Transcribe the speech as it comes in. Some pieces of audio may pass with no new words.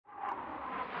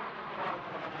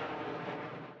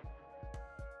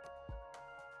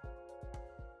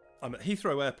I'm at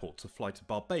Heathrow Airport to fly to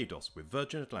Barbados with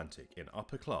Virgin Atlantic in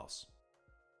upper class.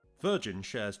 Virgin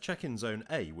shares check-in zone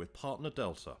A with partner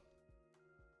Delta.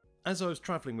 As I was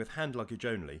travelling with hand luggage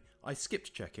only, I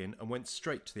skipped check-in and went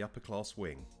straight to the upper class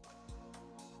wing.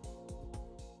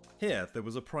 Here there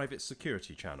was a private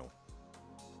security channel.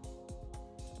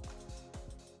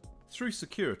 Through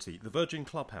security, the Virgin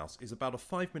Clubhouse is about a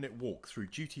 5-minute walk through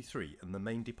duty free and the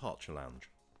main departure lounge.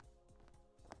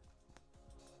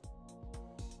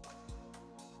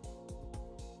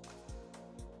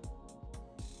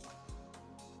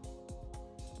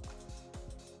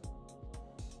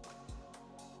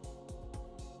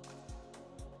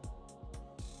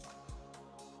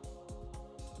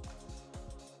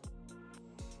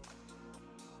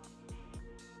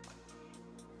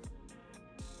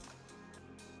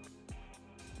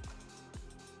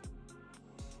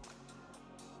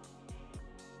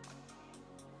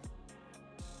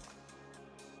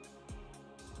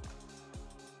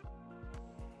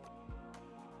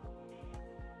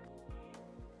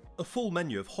 A full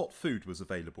menu of hot food was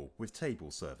available with table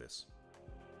service.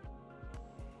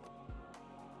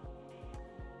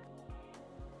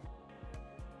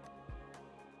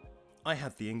 I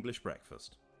had the English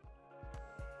breakfast.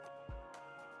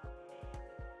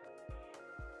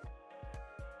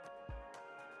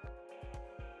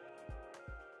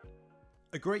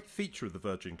 A great feature of the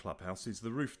Virgin Clubhouse is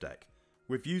the roof deck,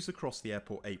 with views across the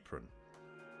airport apron.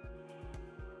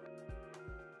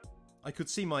 I could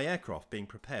see my aircraft being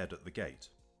prepared at the gate.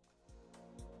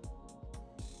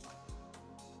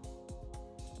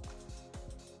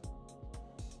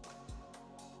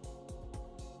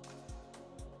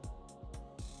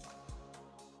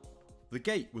 The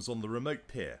gate was on the remote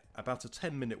pier, about a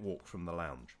 10-minute walk from the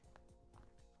lounge.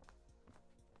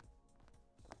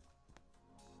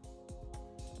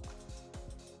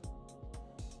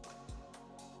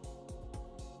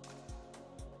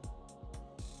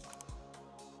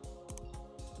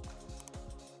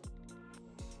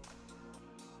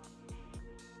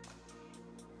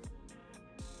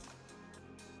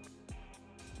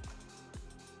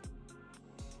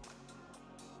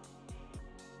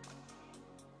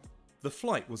 The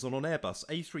flight was on an Airbus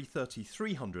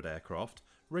A330-300 aircraft,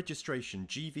 registration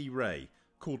GV Ray,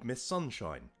 called Miss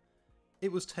Sunshine.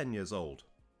 It was 10 years old.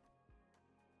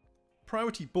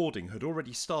 Priority boarding had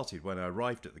already started when I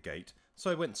arrived at the gate, so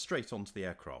I went straight onto the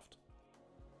aircraft.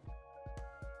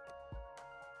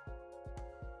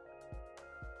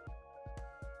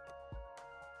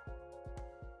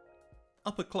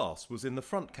 Upper class was in the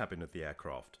front cabin of the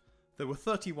aircraft. There were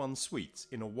 31 suites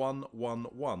in a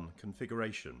 1-1-1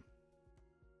 configuration.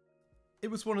 It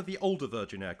was one of the older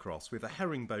Virgin aircrafts with a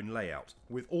herringbone layout,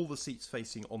 with all the seats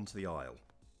facing onto the aisle.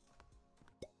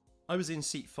 I was in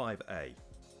seat 5A.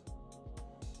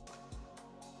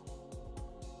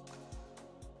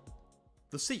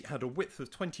 The seat had a width of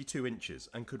 22 inches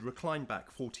and could recline back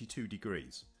 42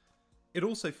 degrees. It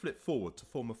also flipped forward to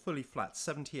form a fully flat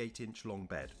 78-inch long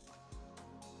bed.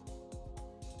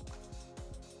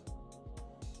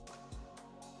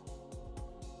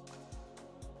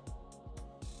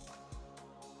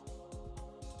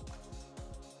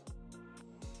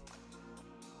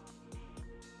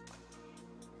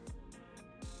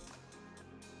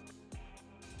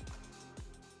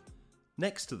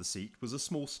 Next to the seat was a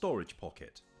small storage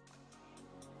pocket.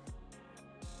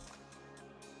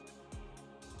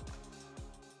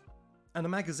 And a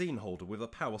magazine holder with a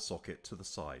power socket to the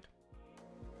side.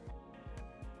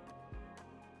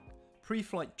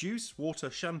 Pre-flight juice,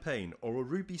 water, champagne or a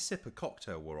ruby sipper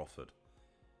cocktail were offered.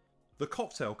 The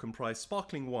cocktail comprised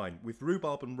sparkling wine with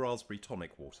rhubarb and raspberry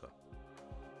tonic water.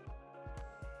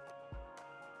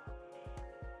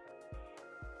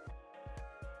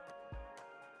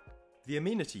 The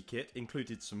amenity kit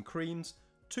included some creams,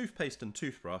 toothpaste and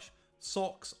toothbrush,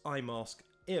 socks, eye mask,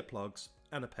 earplugs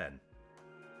and a pen.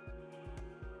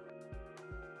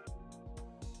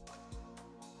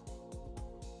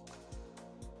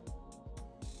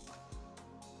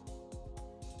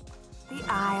 The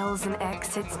aisles and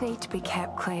exits need to be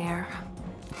kept clear.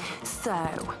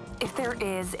 So, if there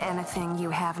is anything you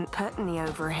haven't put in the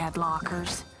overhead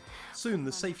lockers... Soon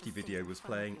the safety video was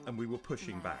playing and we were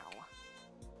pushing back.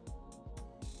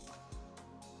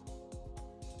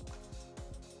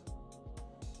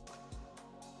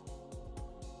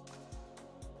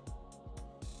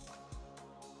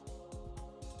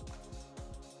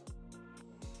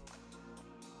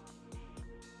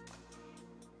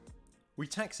 We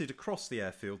taxied across the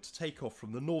airfield to take off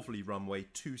from the northerly runway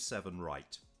 27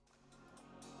 right.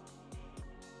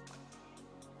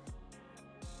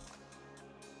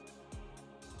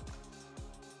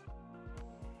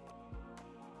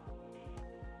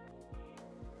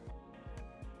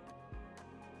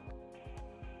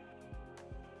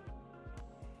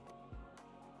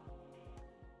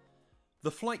 The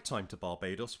flight time to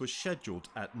Barbados was scheduled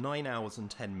at 9 hours and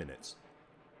 10 minutes,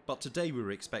 but today we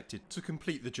were expected to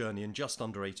complete the journey in just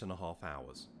under 8.5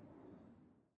 hours.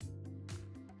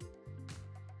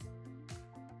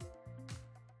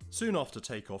 Soon after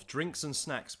takeoff, drinks and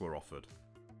snacks were offered.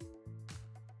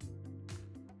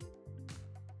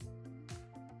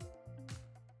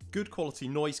 Good quality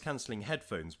noise-cancelling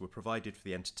headphones were provided for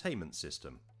the entertainment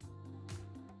system.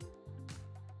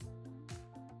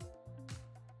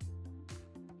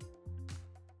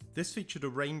 This featured a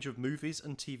range of movies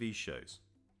and TV shows.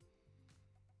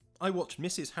 I watched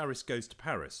Mrs. Harris Goes to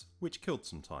Paris, which killed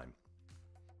some time.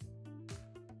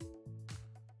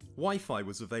 Wi-Fi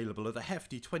was available at a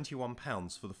hefty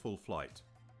 £21 for the full flight.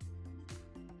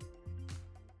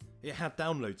 It had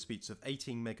download speeds of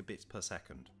 18 megabits per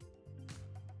second.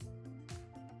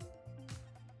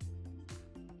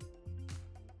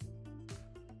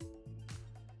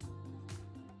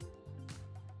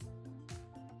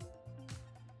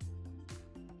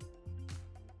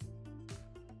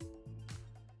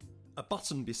 A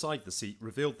button beside the seat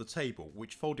revealed the table,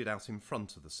 which folded out in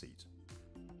front of the seat.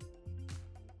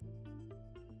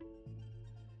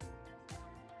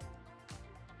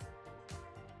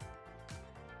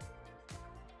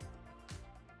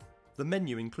 The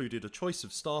menu included a choice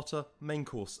of starter, main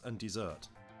course and dessert.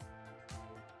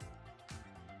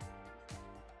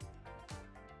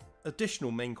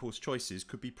 Additional main course choices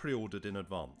could be pre-ordered in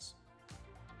advance.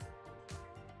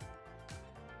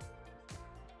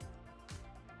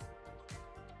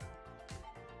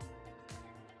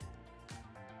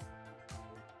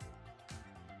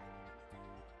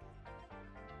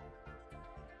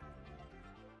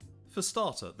 For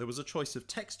starter, there was a choice of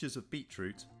textures of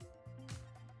beetroot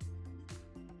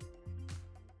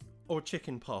or a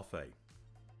chicken parfait.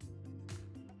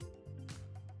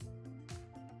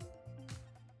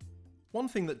 One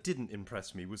thing that didn't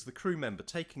impress me was the crew member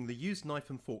taking the used knife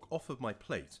and fork off of my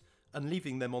plate and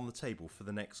leaving them on the table for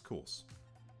the next course.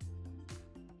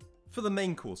 For the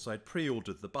main course, I had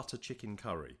pre-ordered the butter chicken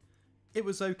curry. It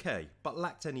was okay, but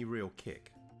lacked any real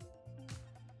kick.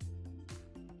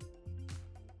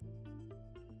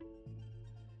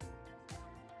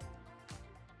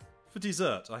 For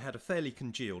dessert, I had a fairly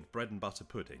congealed bread and butter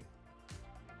pudding.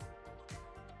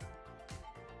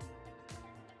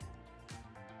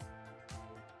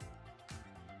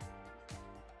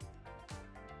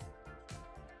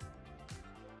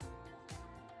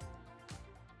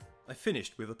 I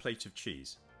finished with a plate of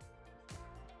cheese.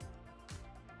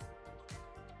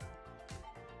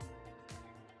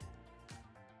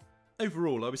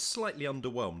 Overall, I was slightly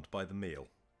underwhelmed by the meal.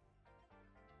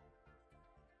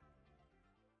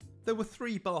 There were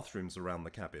 3 bathrooms around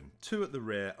the cabin, 2 at the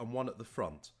rear and 1 at the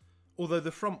front, although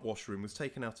the front washroom was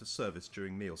taken out of service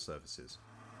during meal services.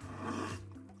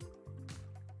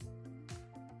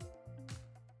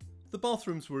 The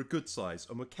bathrooms were a good size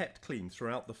and were kept clean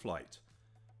throughout the flight.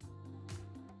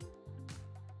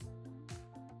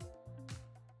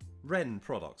 Wren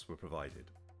products were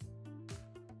provided.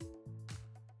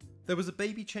 There was a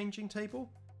baby changing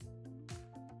table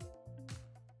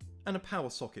and a power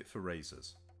socket for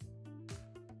razors.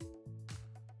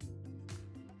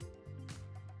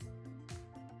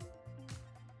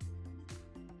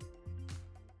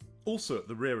 Also at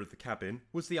the rear of the cabin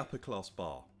was the upper class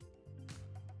bar.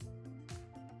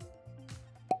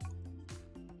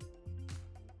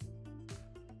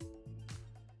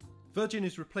 Virgin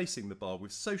is replacing the bar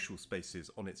with social spaces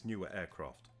on its newer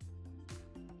aircraft.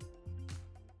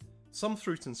 Some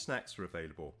fruit and snacks were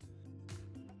available,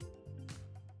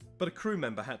 but a crew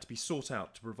member had to be sought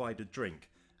out to provide a drink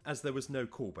as there was no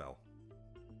call bell.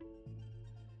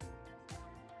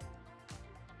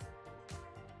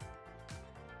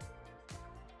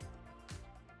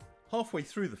 Halfway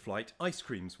through the flight, ice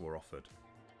creams were offered.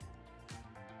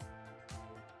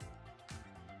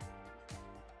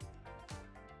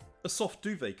 A soft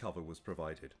duvet cover was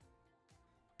provided.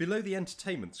 Below the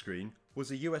entertainment screen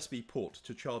was a USB port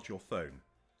to charge your phone,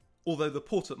 although the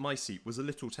port at my seat was a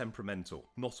little temperamental,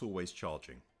 not always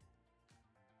charging.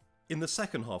 In the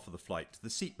second half of the flight, the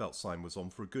seatbelt sign was on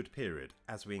for a good period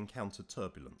as we encountered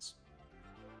turbulence.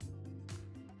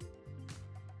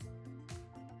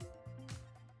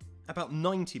 About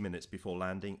 90 minutes before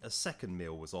landing, a second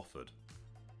meal was offered.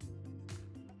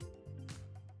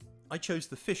 I chose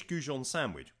the fish goujon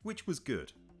sandwich, which was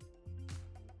good.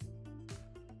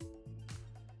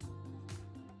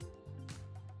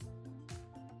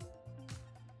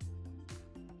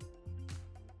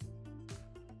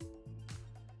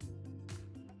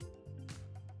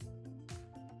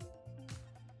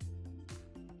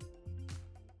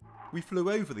 We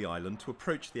flew over the island to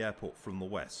approach the airport from the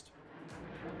west.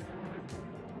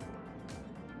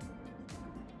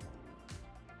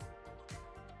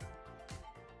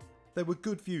 There were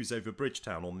good views over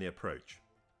Bridgetown on the approach.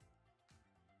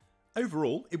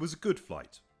 Overall, it was a good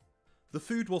flight. The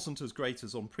food wasn't as great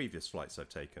as on previous flights I've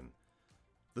taken.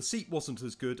 The seat wasn't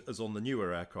as good as on the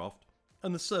newer aircraft,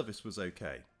 and the service was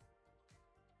okay.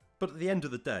 But at the end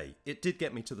of the day, it did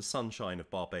get me to the sunshine of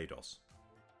Barbados.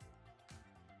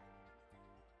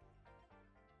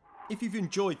 If you've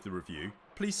enjoyed the review,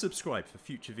 please subscribe for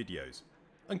future videos,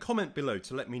 and comment below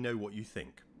to let me know what you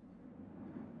think.